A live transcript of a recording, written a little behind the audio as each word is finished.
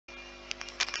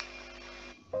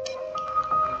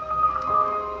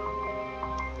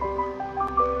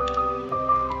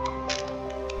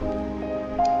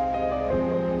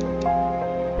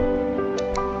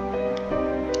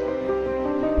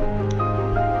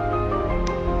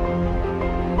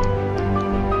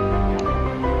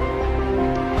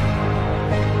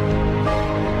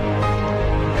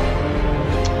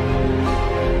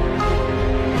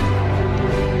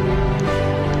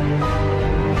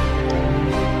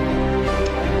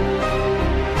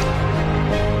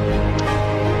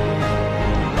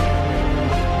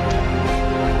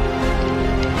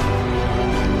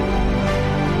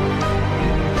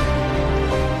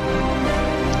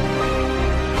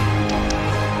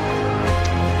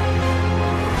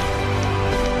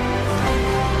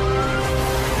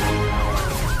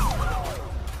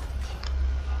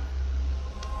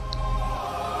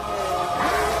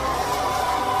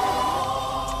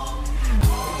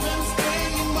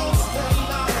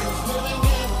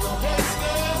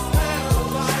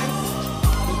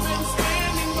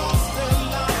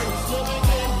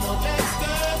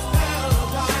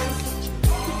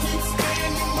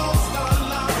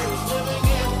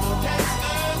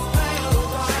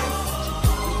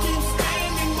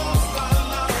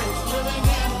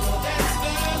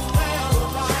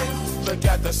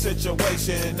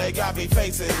situation they got me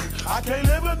facing. I can't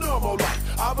live a normal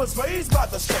life. I was raised by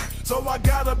the state, so I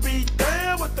gotta be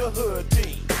down with the hood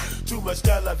team. Too much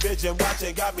television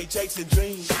watching got me chasing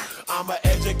dreams. I'm an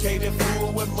educated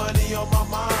fool with money on my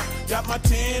mind. Got my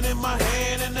tin in my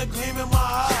hand and a gleam in my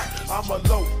eye. I'm a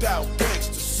loped out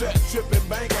gangster, set tripping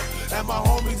banker, and my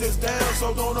homies is down,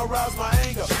 so don't arouse my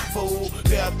anger. Fool,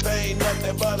 death ain't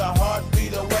nothing but a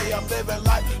heartbeat away. I'm living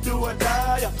life, do or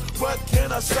die. What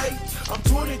can I say? I'm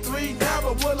 23 now,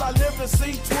 but will I live to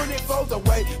see 24? The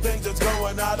way things is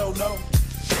going, I don't know.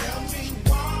 Tell me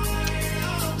why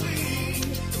are we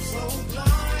so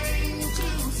blind to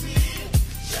see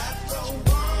that the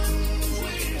ones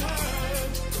we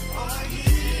hurt are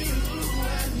you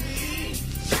and me?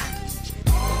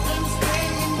 Been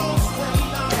spending most of our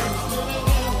lives living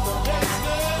in the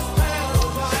gangster's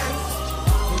paradise.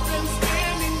 We've been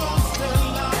spending most of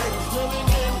our lives living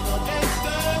in the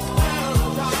gangster's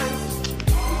paradise.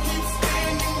 We keep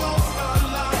spending most of our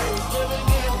lives living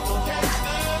in the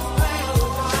gangster's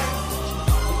paradise.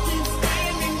 We keep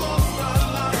spending most of our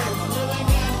lives living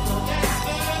in the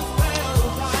gangster's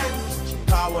paradise.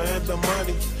 Power and the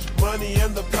money, money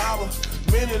and the power.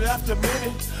 Minute after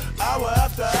minute, hour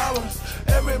after hour,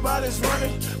 everybody's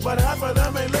running, but half of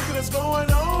them ain't looking what's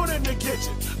going on in the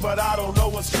kitchen. But I don't know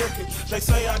what's cooking. They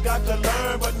say I got to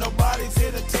learn, but nobody's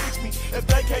here to teach me. If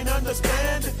they can't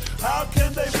understand it, how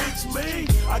can they reach me?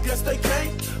 I guess they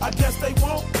can't, I guess they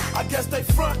won't, I guess they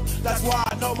front. That's why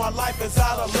I know my life is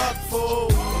out of luck, fool.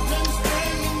 Been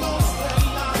spending most of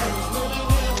our lives living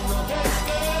in the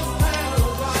gangster's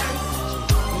paradise.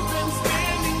 We've been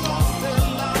spending most of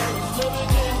our lives living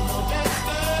in the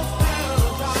gangster's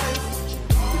paradise.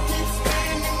 We keep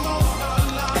spending most of our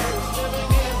lives living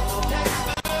in the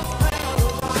gangster's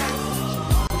paradise.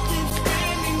 We keep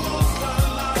spending most of our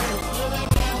lives living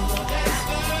in the gangster's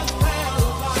paradise.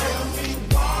 Tell me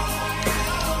why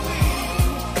are we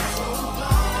so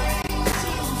blind to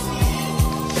see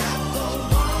that the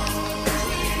ones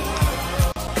we hurt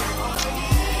are you and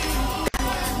me?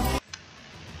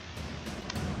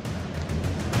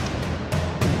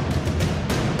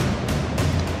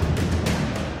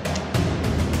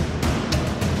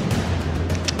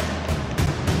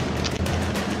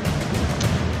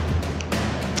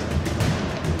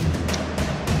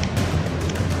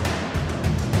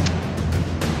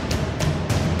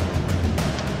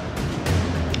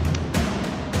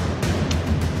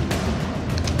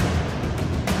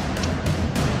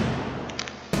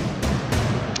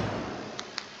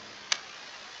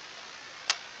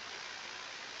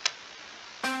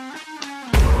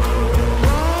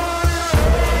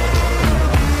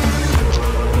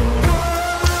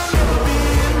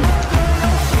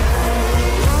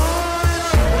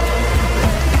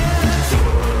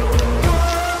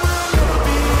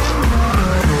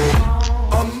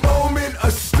 A moment, a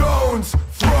stone's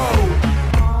throw.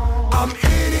 I'm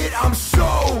in it, I'm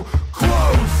so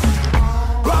close.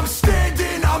 I'm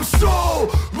standing, I'm so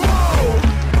low.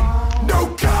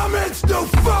 No comments, no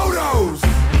photos.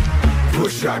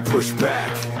 Push, I push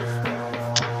back.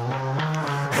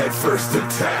 Head first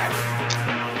attack.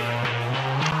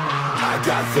 I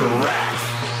got the rack.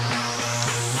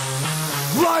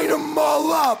 Line them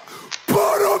all up,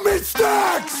 put them in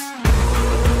stacks.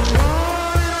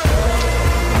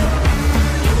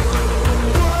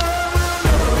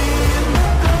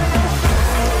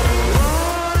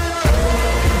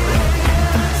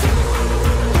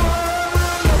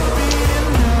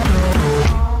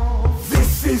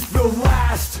 This is the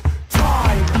last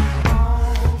time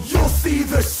you'll see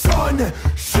the sun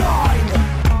shine.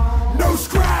 No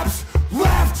scraps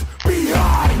left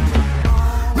behind.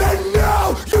 And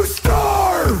now you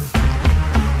starve.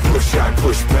 Push, I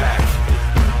push back.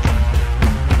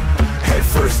 Head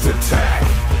first attack.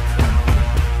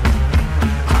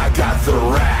 I got the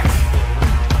rack.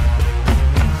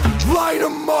 Line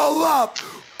them all up,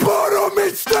 put them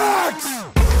in stacks.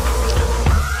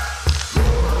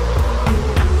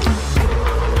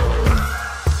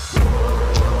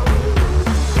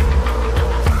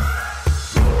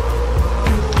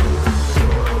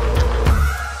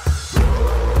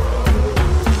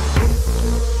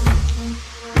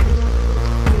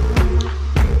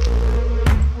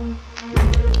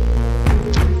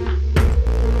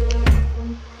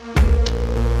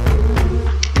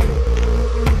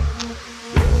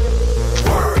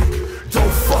 Work,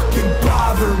 don't fucking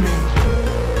bother.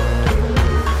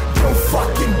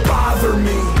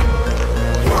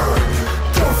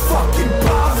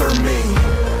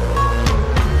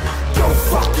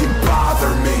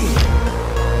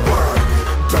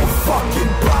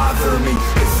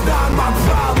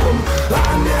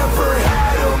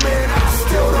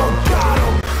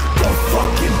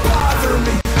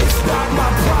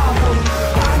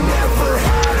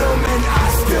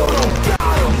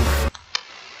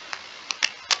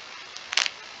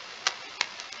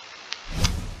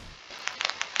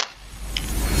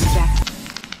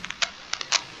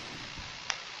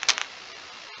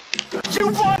 you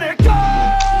wanna go?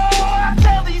 I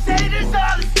tell these haters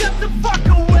all to step the fuck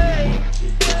away.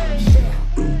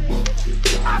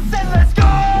 I said let's go,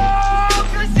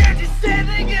 cause you're just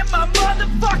standing in my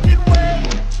motherfucking way.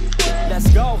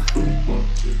 Let's go.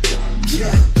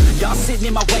 Yeah, y'all sitting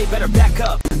in my way, better back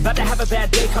up. About to have a bad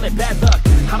day, call it bad luck.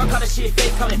 I don't call this shit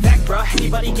fake, call it back, bruh.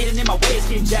 Anybody getting in my way is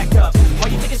getting jacked up. Why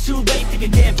you think it's too late, think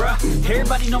again, bruh.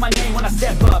 Everybody know my name when I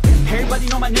step up. Everybody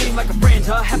know my name like a friend,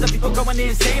 huh? Have the people going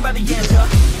insane by the end, huh?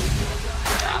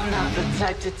 I'm not the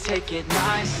type to take it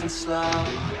nice and slow.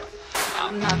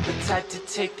 I'm not the type to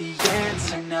take the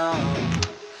answer, no.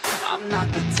 I'm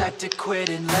not the type to quit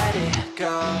and let it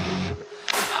go.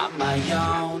 I'm my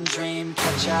own dream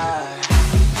catcher.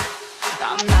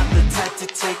 I'm not the type to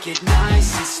take it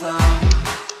nice and slow.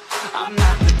 I'm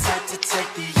not the type to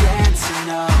take the answer,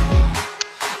 no.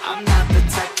 I'm not the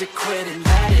type to quit and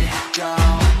let it go.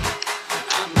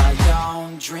 I'm my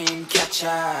own dream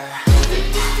catcher.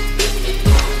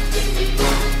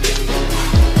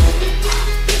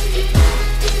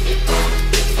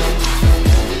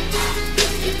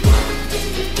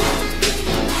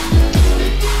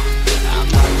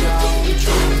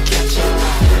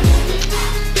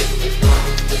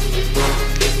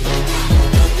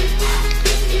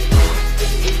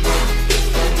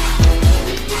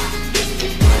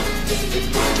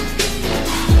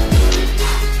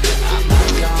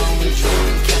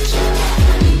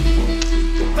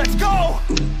 Let's go!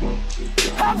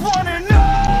 I wanna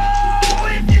know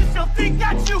if you still think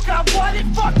that you got what it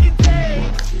fucking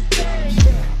takes.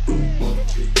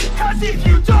 Cause if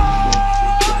you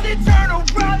don't, then turn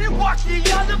around and walk the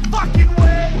other fucking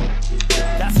way.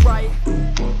 That's right.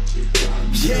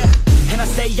 Yeah. And I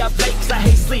stay up late cause I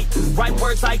hate sleep. Write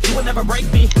words like you will never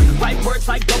break me. Write words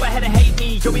like go ahead and hate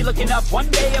me. You'll be looking up one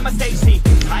day at my stage seat.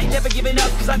 I ain't never giving up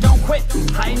cause I don't quit.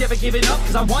 I ain't never giving up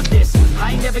cause I want this.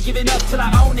 I ain't never giving up till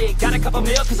I own it. Got a couple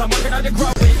mil cause I'm working hard to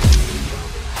grow it.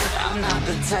 I'm not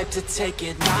the type to take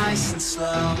it nice and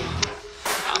slow.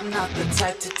 I'm not the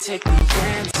type to take the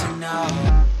answer, no.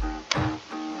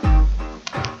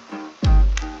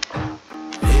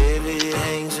 Heavy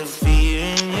hangs of fear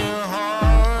in your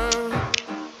heart,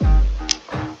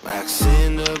 like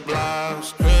cinder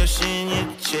blocks crushing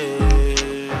your chest.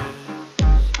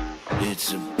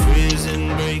 It's a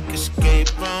prison break, escape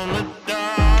from the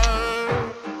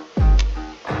dark.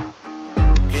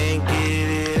 Can't get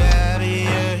it out of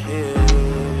your head.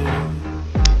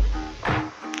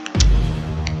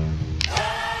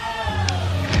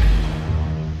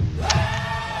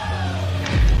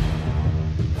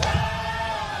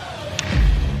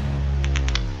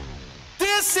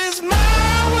 This is my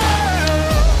world.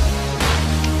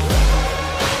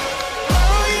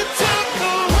 Oh, you took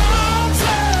a wrong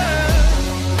turn.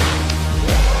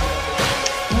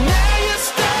 Now you're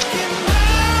stuck in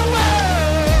my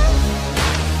world.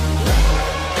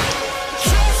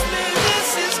 Trust me, this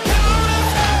is gonna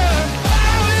hurt. I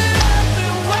will up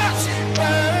and watch it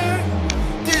burn.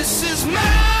 This is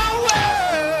my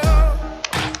world.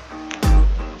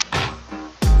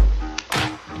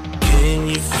 Can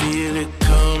you feel it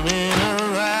coming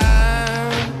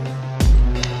around?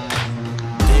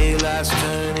 Daylight's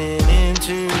turning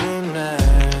into the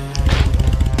night.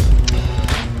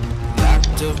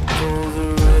 Locked up for the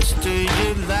rest of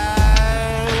your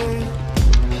life.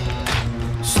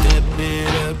 Step it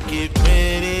up, get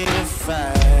ready to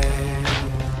fight.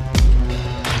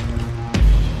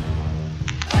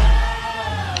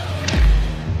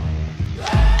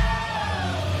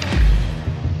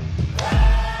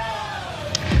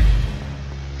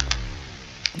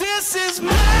 This is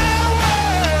my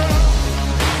world.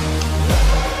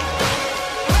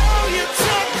 Oh, you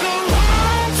took a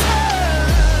wrong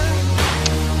turn.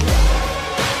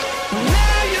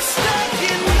 Now you're stuck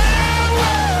in my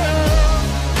world.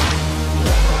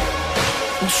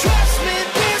 Trust